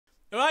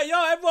Alright,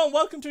 yo everyone,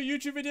 welcome to a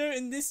YouTube video.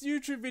 In this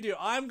YouTube video,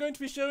 I'm going to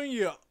be showing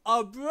you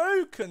a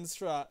broken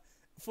strat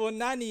for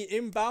Nani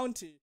in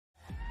Bounty.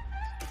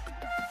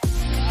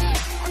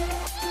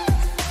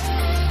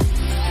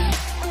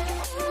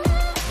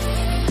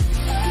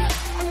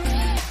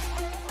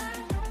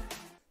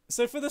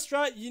 So for the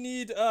strat, you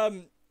need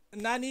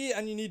Nani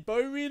and you need Bow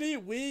really.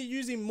 We're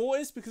using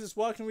Mortis because it's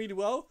working really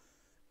well.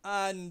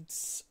 And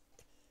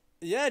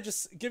yeah,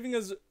 just giving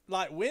us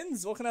like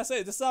wins. What can I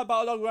say? This is our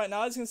battle log right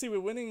now. As you can see, we're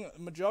winning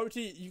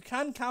majority. You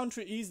can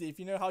counter it easily if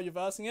you know how you're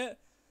versing it.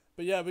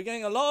 But yeah, we're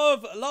getting a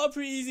lot of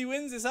pretty easy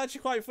wins. It's actually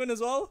quite fun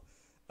as well.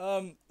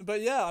 But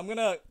yeah, I'm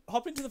gonna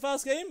hop into the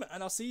first game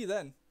and I'll see you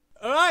then.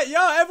 Alright, yo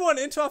everyone,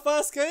 into our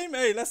first game.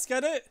 Hey, let's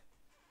get it.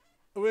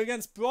 We're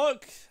against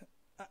Brock,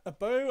 a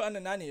Bow and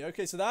a Nani.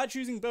 Okay, so they're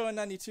choosing Bow and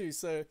Nani too.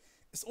 So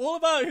it's all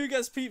about who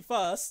gets peeped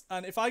first.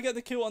 And if I get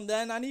the kill on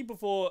their Nani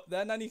before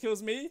their Nani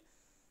kills me,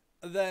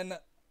 then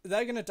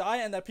they're going to die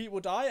and their Pete will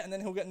die, and then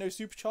he'll get no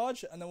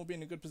supercharge, and then we'll be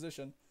in a good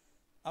position.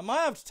 I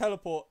might have to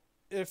teleport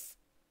if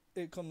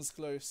it comes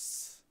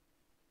close.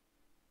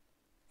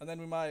 And then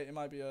it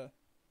might be a...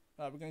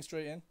 Alright, we're going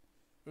straight in.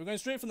 We're going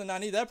straight from the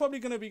Nani. They're probably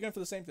going to be going for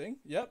the same thing.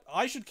 Yep,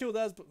 I should kill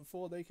theirs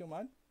before they kill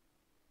mine.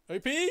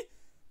 OP?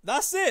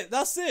 That's it,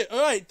 that's it.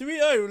 Alright,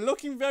 3-0,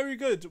 looking very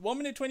good. 1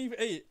 minute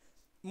 28.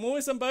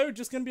 Mortis and Bow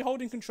just going to be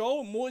holding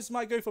control. Mortis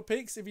might go for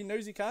picks if he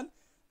knows he can.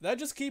 They're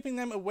just keeping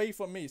them away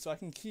from me so I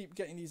can keep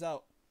getting these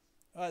out.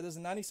 Alright, there's a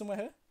Nani somewhere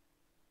here.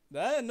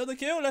 There, another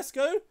kill. Let's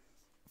go.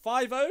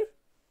 5-0.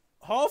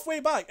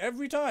 Halfway back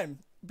every time.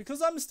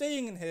 Because I'm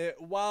staying in here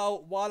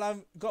while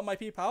I've got my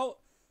peep out,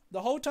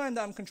 the whole time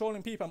that I'm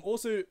controlling peep, I'm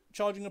also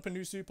charging up a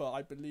new super,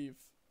 I believe.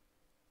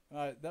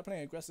 Alright, they're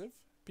playing aggressive.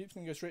 Peep's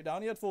going to go straight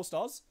down. He had 4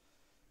 stars.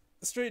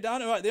 Straight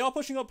down. Alright, they are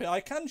pushing up here. I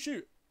can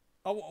shoot.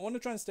 I want to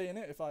try and stay in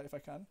it if I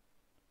can.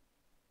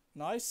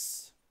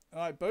 Nice.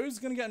 Alright, Bow's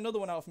going to get another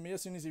one out from me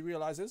as soon as he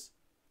realizes.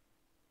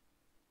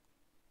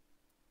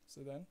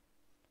 So then,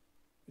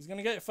 he's going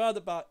to get it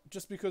further back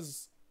just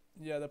because,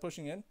 yeah, they're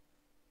pushing in.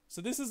 So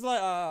this is like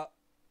our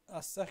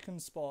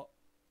second spot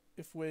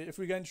if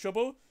we get into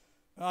trouble.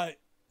 Alright,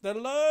 they're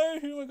low.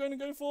 Who am I going to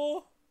go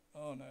for?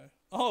 Oh no.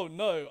 Oh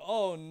no.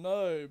 Oh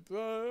no,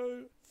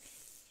 bro.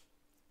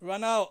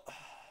 Ran out.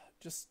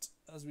 Just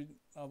as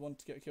I want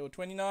to get killed.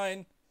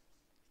 29.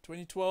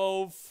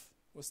 2012.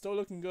 We're still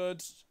looking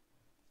good.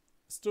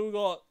 Still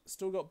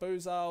got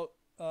Bow's out.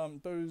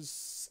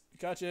 Bow's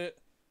gadget.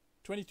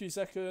 23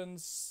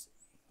 seconds.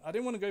 I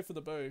didn't want to go for the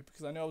Bow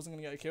because I knew I wasn't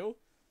going to get a kill.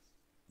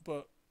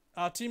 But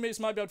our teammates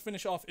might be able to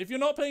finish off. If you're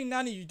not playing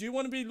Nani, you do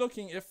want to be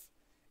looking if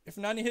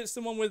Nani hits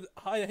someone with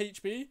higher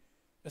HP,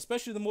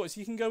 especially the Mortis,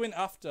 he can go in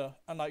after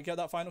and like get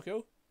that final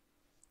kill.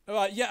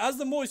 Alright, yeah, as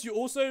the Mortis, you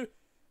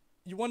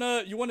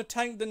wanna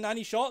tank the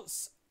Nani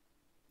shots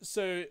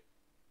so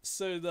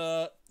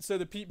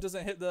the peep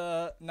doesn't hit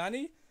the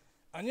Nani.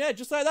 And yeah,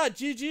 just like that,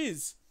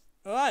 GG's.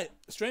 Alright,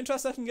 straight into our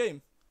second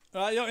game.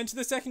 Alright, yo, into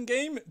the second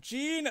game.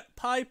 Jean,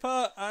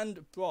 Piper,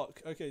 and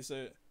Brock. Okay,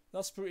 so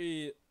that's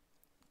pretty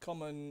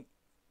common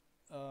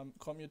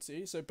you'd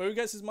see. So Bow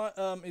gets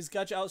his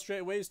gadget out straight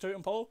away, his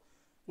totem pole.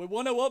 We're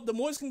 1-0 up. The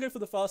Mortis can go for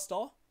the first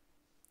star.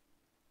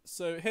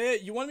 So here,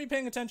 you want to be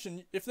paying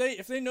attention. If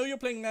they know you're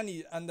playing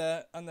Nani and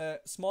they're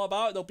smart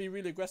about it, they'll be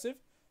really aggressive.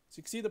 So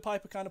you can see the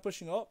Piper kind of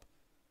pushing up.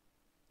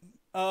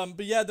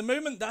 But yeah, the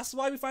moment, that's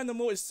why we find the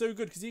Mortis so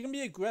good, because he can be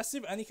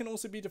aggressive and he can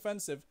also be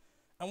defensive.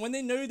 And when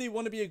they know they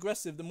want to be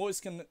aggressive, the Mortis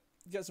can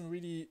get some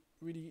really,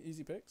 really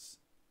easy picks.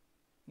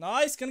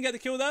 Nice, gonna get the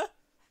kill there.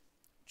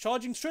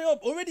 Charging straight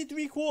up, already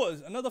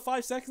 3/4. Another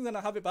 5 seconds and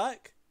I have it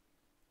back.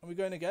 And we're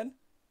going again.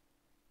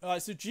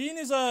 Alright, so Jean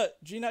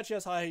actually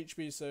has high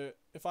HP, so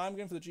if I'm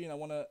going for the Jean, I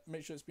want to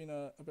make sure it's been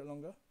a bit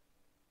longer.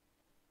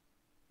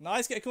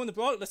 Nice, get a kill on the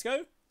Brock, let's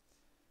go.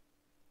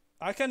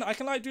 I can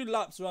like do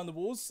laps around the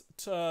walls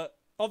to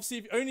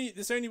obviously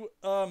this only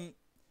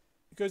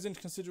goes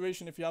into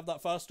consideration if you have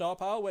that first star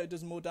power where it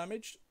does more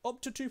damage, up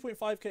to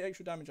 2.5k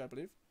extra damage, I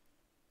believe.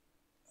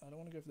 I don't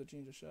want to go for the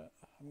Jean just yet.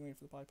 I'm going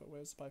for the Piper.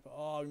 Where's the Piper?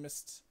 Oh, we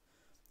missed.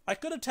 I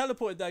could have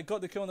teleported there,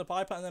 got the kill on the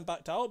Piper, and then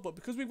backed out. But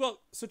because we've got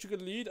such a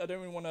good lead, I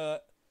don't really want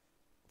to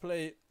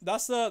play.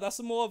 That's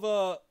more of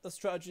a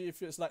strategy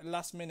if it's like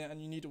last minute and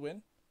you need to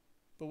win.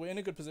 But we're in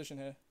a good position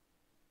here.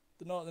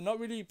 They're not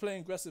really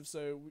playing aggressive,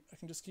 so I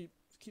can just keep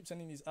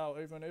sending these out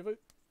over and over.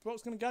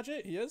 Brock's gonna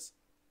gadget. He is.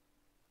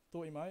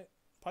 Thought he might.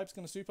 Pipe's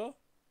gonna super.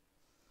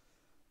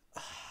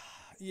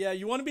 Yeah,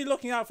 you want to be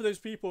looking out for those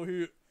people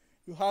who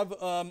have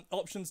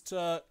options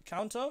to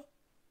counter.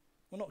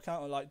 Well, not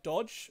counter, like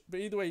dodge.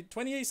 But either way,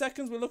 28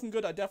 seconds, we're looking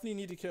good. I definitely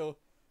need a kill.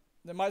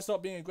 They might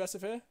start being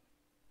aggressive here.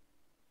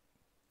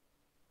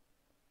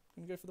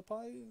 Gonna go for the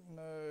pie?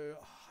 No.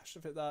 I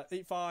should have hit that.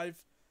 8-5.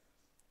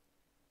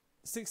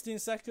 16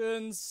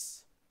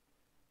 seconds.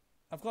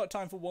 I've got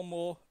time for one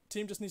more.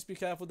 Team just needs to be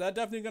careful. They're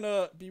definitely going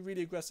to be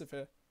really aggressive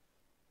here.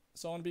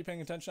 So I want to be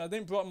paying attention. I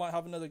think Brock might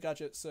have another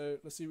gadget, so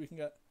let's see what we can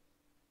get.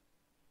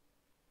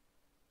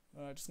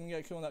 Alright, just going to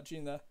get a kill on that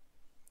Jean there.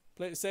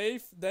 Play it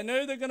safe. I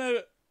know they're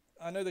going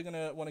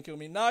to want to kill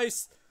me.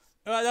 Nice.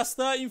 Alright, that's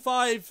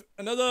 13-5.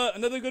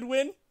 Another good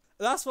win.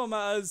 That's what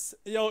matters.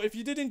 Yo, if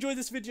you did enjoy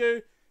this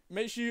video,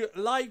 make sure you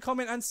like,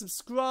 comment, and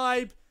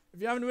subscribe.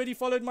 If you haven't already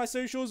followed my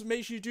socials,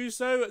 make sure you do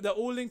so. They're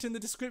all linked in the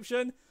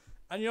description.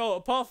 And yo,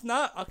 apart from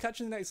that, I'll catch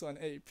you in the next one.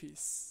 Hey,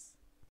 peace.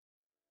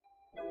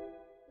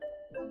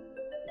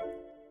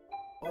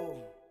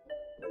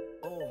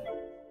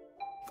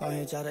 Go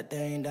ahead, jot that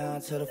thing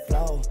down to the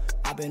floor.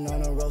 I've been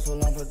on the road so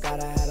long,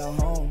 forgot I had a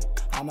home.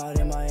 I'm out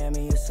in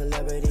Miami, it's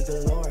celebrity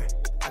galore.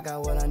 I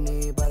got what I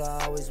need, but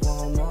I always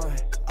want more.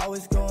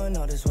 Always going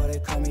on, that's why they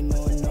call me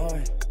no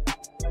ignoring.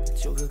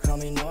 But you could call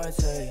me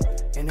Norte.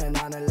 In the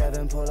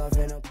 911, pull off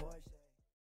in a